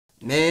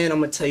Man, I'm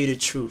gonna tell you the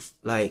truth.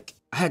 Like,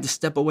 I had to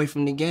step away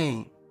from the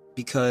game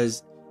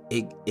because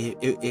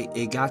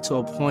it got to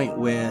a point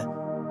where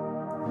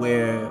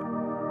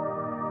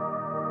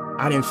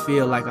I didn't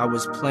feel like I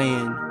was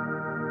playing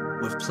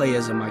with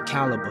players of my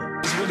caliber.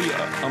 It's really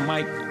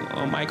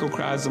a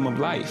microcosm of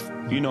life.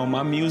 You know,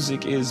 my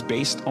music is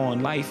based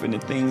on life and the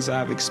things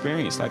I've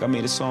experienced. Like, I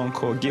made a song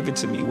called Give It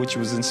To Me, which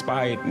was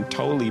inspired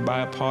totally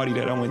by a party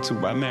that I went to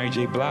by Mary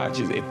J. Blige.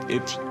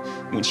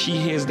 When she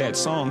hears that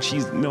song, she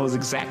knows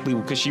exactly,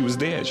 because she was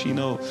there, she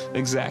knows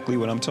exactly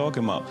what I'm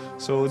talking about.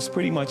 So it's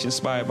pretty much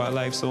inspired by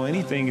life. So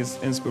anything is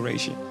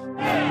inspiration.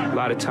 A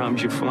lot of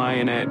times you're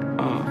flying at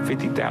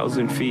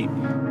 50,000 feet.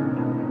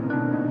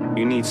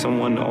 You need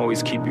someone to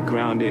always keep you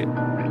grounded.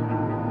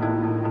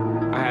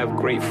 I have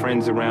great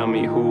friends around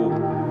me who,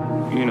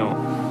 you know,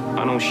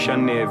 I don't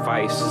shun their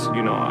advice.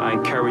 You know, I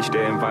encourage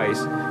their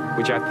advice,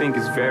 which I think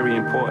is very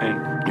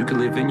important. You can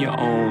live in your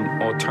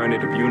own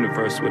alternative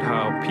universe with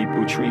how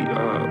people treat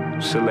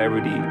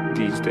celebrity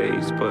these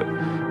days. But,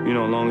 you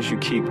know, as long as you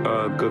keep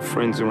good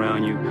friends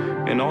around you,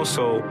 and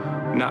also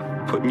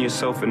not putting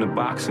yourself in a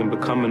box and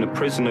becoming a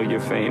prisoner of your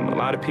fame. A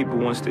lot of people,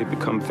 once they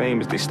become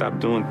famous, they stop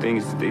doing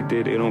things that they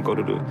did. They don't go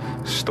to the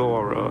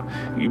store.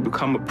 You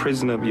become a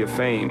prisoner of your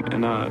fame.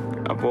 And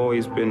I've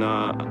always been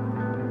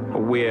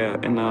aware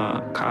and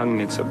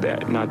cognizant of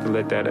that, not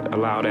to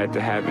allow that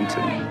to happen to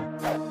me.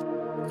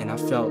 And I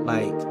felt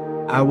like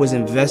I was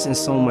investing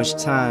so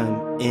much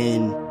time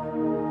in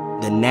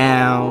the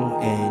now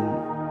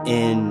and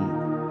in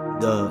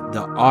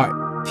the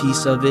art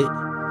piece of it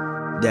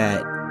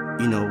that,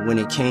 you know, when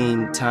it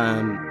came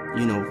time,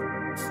 you know,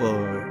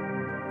 for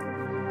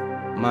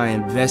my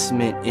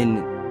investment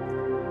in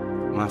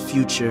my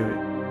future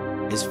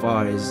as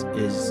far as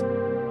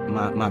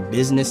my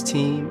business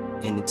team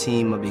and the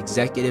team of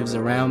executives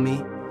around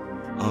me,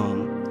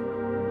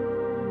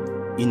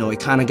 you know, it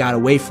kind of got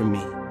away from me.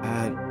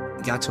 I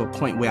got to a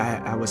point where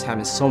I was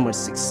having so much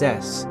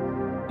success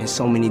in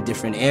so many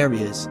different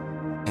areas,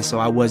 and so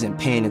I wasn't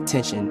paying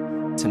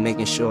attention to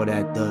making sure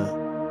that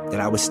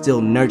I was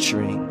still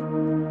nurturing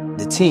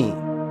the team.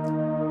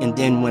 And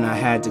then when I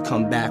had to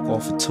come back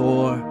off a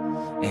tour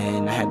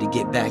and I had to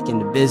get back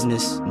into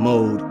business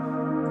mode,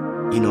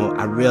 you know,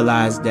 I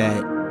realized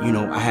that, you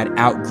know, I had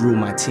outgrew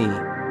my team.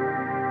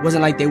 It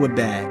wasn't like they were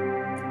bad.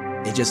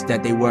 It's just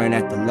that they weren't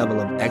at the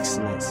level of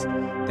excellence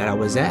that I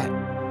was at.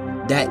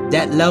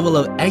 That level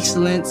of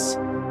excellence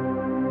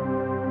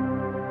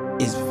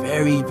is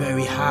very,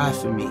 very high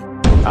for me.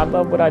 I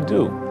love what I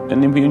do.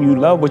 And then when you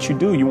love what you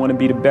do, you want to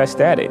be the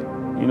best at it.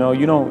 You know,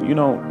 you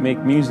don't make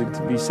music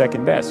to be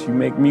second best. You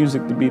make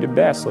music to be the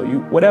best. So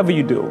whatever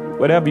you do,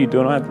 it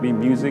don't have to be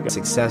music.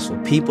 Successful.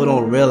 People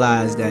don't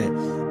realize that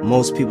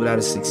most people that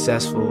are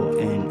successful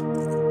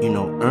and, you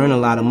know, earn a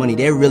lot of money,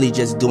 they're really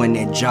just doing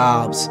their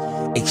jobs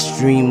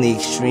extremely,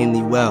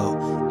 extremely well.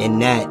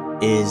 And that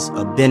is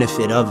a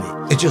benefit of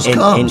it. It just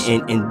comes.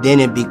 And then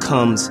it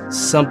becomes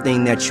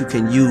something that you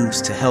can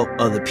use to help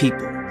other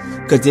people.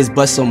 Because there's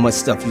but so much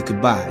stuff you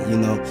could buy, you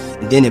know,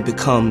 and then it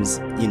becomes,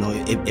 you know,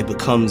 it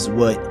becomes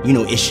what, you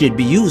know, it should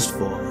be used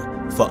for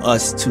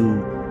us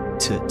to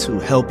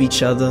help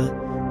each other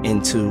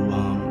and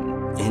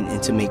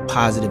to make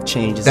positive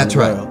changes in the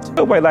world.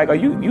 Nobody like, are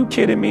you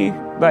kidding me?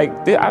 Like,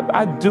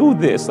 I do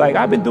this. Like,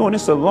 I've been doing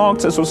this a long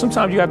time. So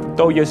sometimes you have to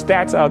throw your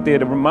stats out there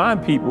to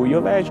remind people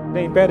your last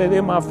ain't better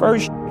than my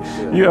first.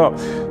 You know,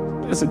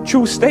 it's a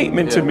true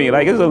statement to me.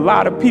 Like, there's a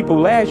lot of people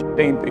last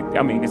ain't.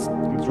 I mean, it's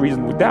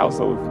reasonable doubt.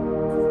 So.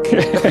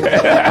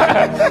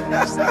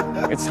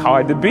 It's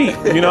hard to beat,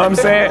 you know what I'm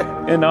saying?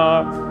 And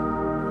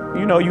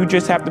you know, you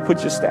just have to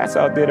put your stats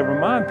out there to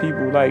remind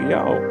people, like,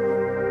 yo,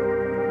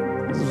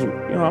 this is,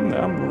 you know,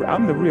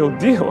 I'm the real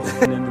deal.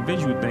 An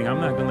individual thing, I'm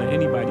not gonna let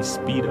anybody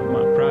speed up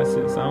my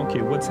process. I don't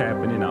care what's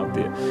happening out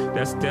there.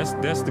 That's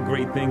the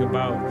great thing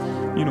about,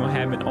 you know,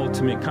 having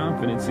ultimate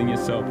confidence in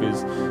yourself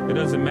is it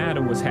doesn't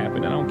matter what's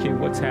happening. I don't care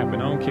what's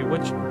happening. I don't care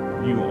what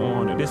you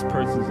on or this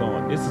person's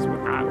on. This is what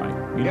I like.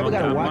 You know,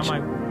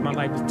 my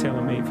life is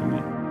tailor-made for me.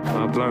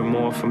 I've learned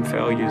more from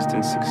failures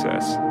than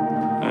success.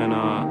 And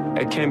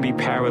it can be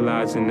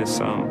paralyzing, this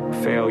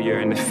failure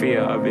and the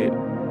fear of it.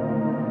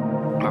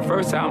 My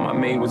first album I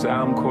made was an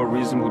album called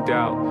Reasonable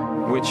Doubt,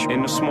 which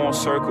in the small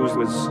circles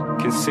was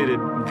considered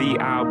the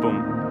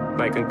album,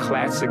 like a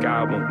classic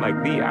album,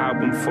 like the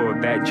album for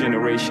that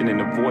generation and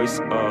the voice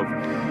of,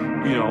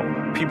 you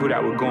know, people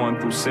that were going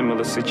through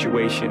similar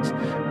situations.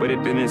 But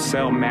it didn't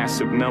sell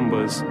massive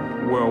numbers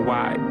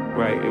worldwide,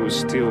 right? It was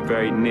still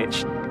very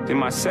niche. Then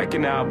my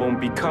second album,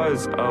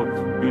 because of,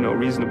 you know,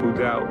 Reasonable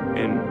Doubt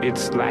and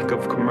its lack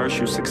of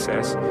commercial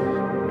success,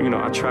 you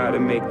know, I tried to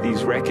make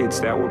these records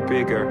that were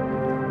bigger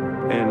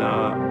and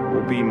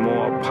will be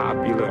more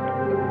popular,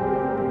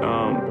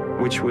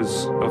 which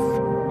was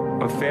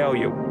a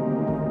failure.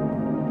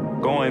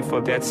 Going for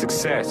that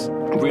success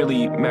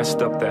really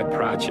messed up that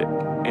project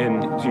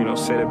and, you know,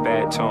 set a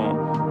bad tone.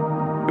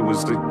 it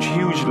was a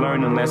huge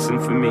learning lesson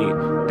for me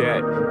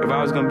that if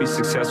I was going to be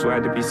successful, I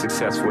had to be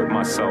successful with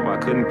myself. I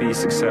couldn't be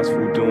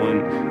successful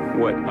doing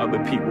what other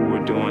people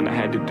were doing. I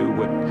had to do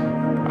what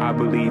I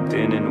believed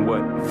in and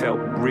what felt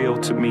real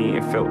to me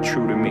and felt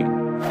true to me.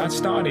 I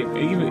started,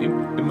 even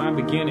in my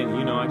beginning,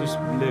 you know, I just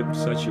lived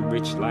such a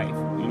rich life,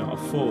 you know, a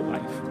full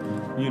life,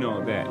 you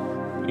know, that,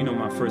 you know,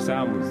 my first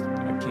album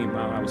came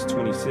out, I was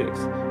 26,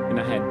 and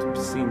I had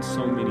seen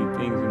so many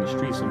things in the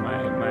streets, so my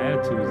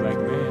attitude was like,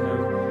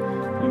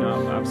 man, you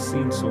know, I've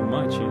seen so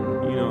much,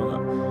 and, you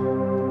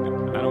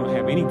know, I don't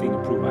have anything to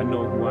prove. I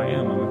know who I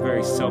am. I'm a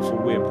very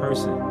self-aware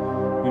person,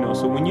 you know,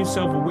 so when you're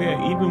self-aware,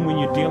 even when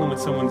you're dealing with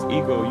someone's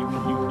ego,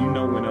 you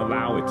know when to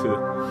allow it to,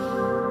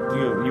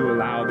 you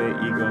allow their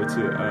ego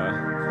to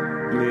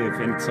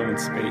live in its own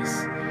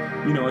space.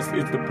 You know,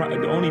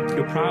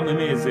 the problem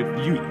is if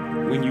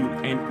when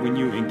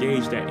you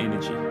engage that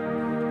energy,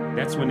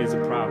 that's when there's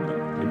a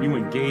problem. If you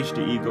engage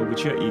the ego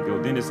with your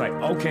ego, then it's like,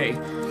 okay,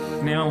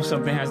 now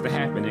something has to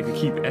happen. It can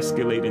keep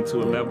escalating to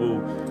a level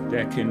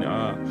that can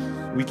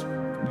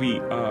be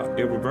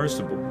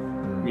irreversible.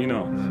 You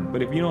know,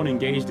 but if you don't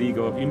engage the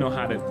ego, if you know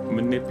how to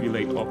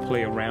manipulate or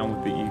play around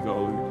with the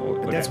ego,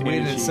 or that's that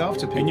weird in energy, itself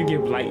to people. and you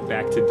give light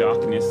back to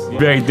darkness.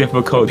 Very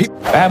difficult.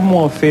 I have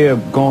more fear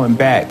going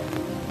back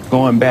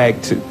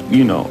to,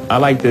 you know, I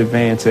like to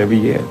advance every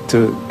year,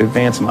 to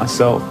advance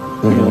myself,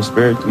 you know,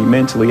 spiritually,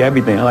 mentally,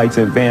 everything. I like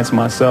to advance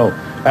myself.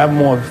 I have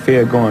more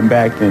fear going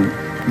back than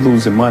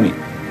losing money.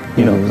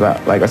 You know,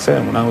 because like I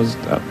said, when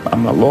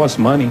I lost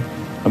money.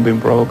 I've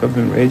been broke, I've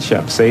been rich,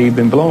 I've saved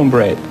and blown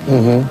bread.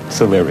 It's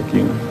a lyric,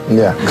 you know.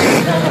 Yeah.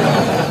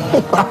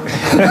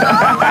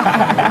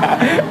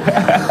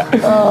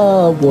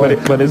 Oh, boy.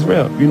 But it's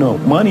real. You know,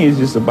 money is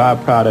just a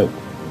byproduct,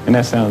 and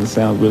that sounds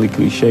really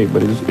cliche,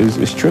 but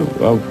it's true,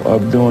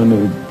 of doing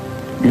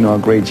a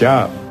great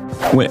job.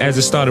 As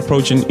it started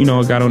approaching, you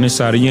know, I got on this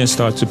side of the year and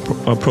started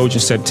approaching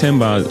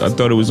September, I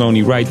thought it was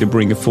only right to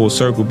bring it full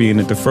circle, being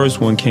that the first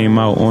one came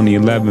out on the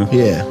 11th.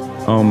 Yeah.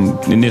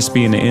 And this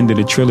being the end of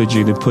the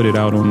trilogy, to put it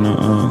out on the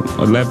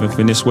 11th,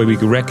 and this way we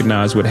could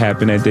recognize what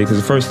happened that day. Because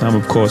the first time,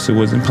 of course, it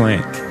wasn't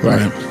planned.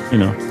 Right. You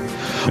know.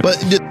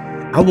 But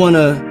I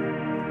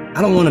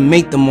don't want to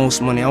make the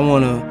most money. I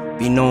want to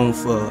be known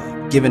for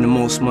giving the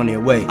most money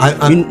away.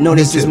 You know,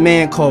 there's this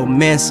man called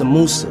Mansa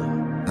Musa.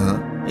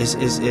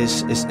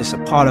 It's a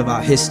part of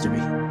our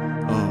history.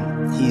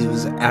 He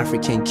was an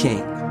African king,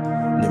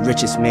 the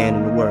richest man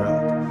in the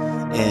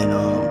world, and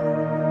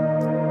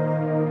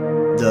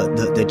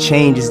the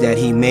changes that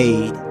he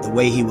made, the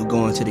way he would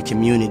go into the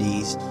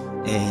communities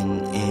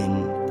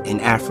in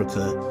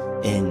Africa,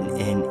 and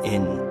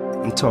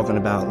I'm talking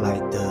about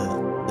like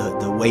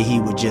the way he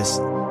would just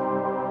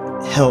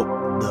help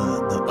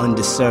the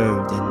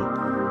underserved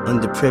and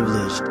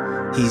underprivileged.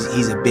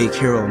 He's a big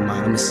hero of mine.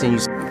 I'm gonna send you.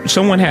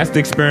 Someone has to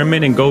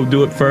experiment and go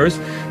do it first,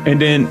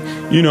 and then,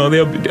 you know,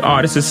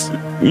 artists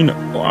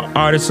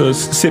will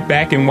sit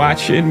back and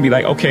watch it and be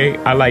like, okay,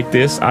 I like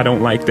this, I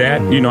don't like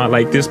that, you know, I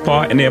like this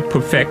part, and they'll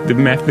perfect the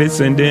methods,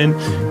 and then,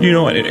 you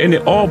know, and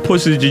it all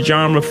pushes the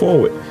genre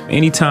forward.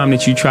 Anytime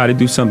that you try to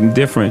do something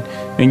different,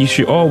 and you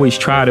should always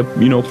try to,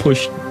 you know,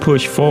 push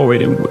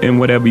forward, and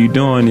whatever you're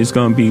doing is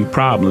going to be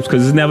problems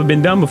because it's never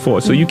been done before.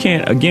 So you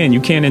can't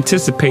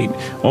anticipate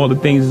all the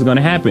things that's going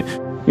to happen.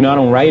 You know, I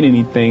don't write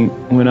anything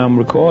when I'm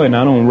recording.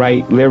 I don't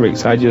write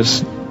lyrics. I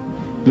just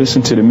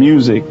listen to the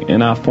music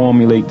and I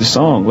formulate the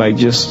song, like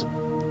just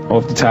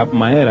off the top of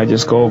my head. I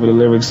just go over the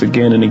lyrics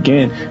again and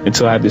again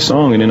until I have the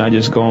song, and then I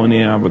just go in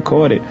there and I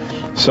record it.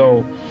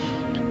 So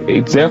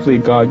it's definitely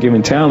a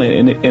God-given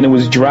talent, and it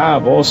was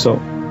drive also.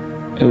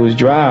 It was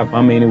drive.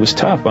 I mean, it was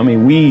tough. I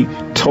mean, we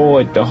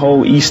toured the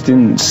whole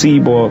Eastern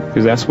Seaboard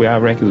because that's where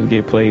our records would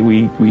get played.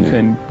 We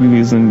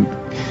wasn't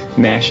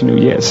national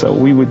yet, so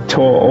we would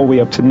tour all the way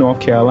up to North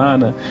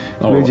Carolina.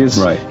 We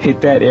just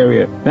hit that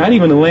area. Not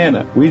even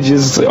Atlanta. We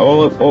just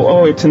all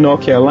the way up to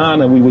North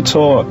Carolina. We would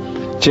tour,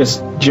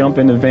 just jump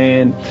in the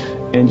van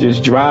and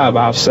just drive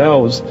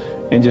ourselves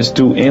and just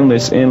do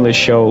endless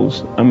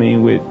shows. I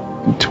mean, with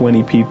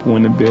 20 people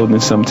in the building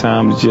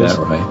sometimes. Just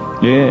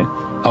yeah.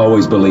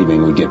 Always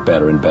believing we get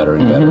better and better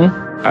and better.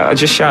 I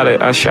shot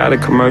a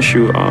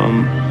commercial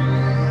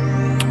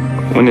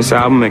when this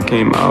album had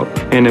came out,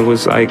 and it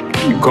was like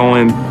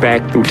going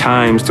back through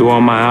times to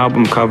all my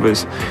album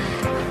covers,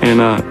 and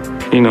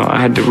you know, I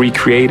had to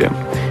recreate them,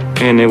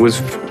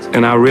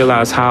 and I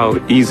realized how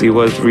easy it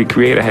was to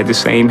recreate. I had the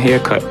same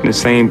haircut and the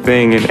same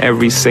thing in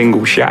every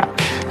single shot.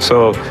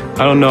 So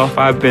I don't know if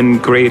I've been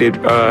great at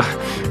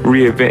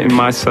reinventing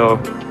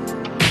myself,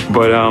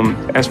 but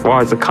as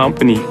far as the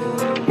company,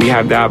 we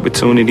have the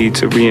opportunity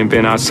to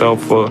reinvent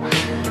ourselves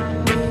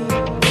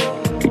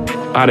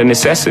out of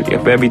necessity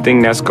of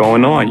everything that's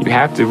going on. You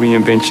have to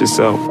reinvent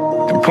yourself.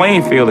 The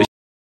playing field is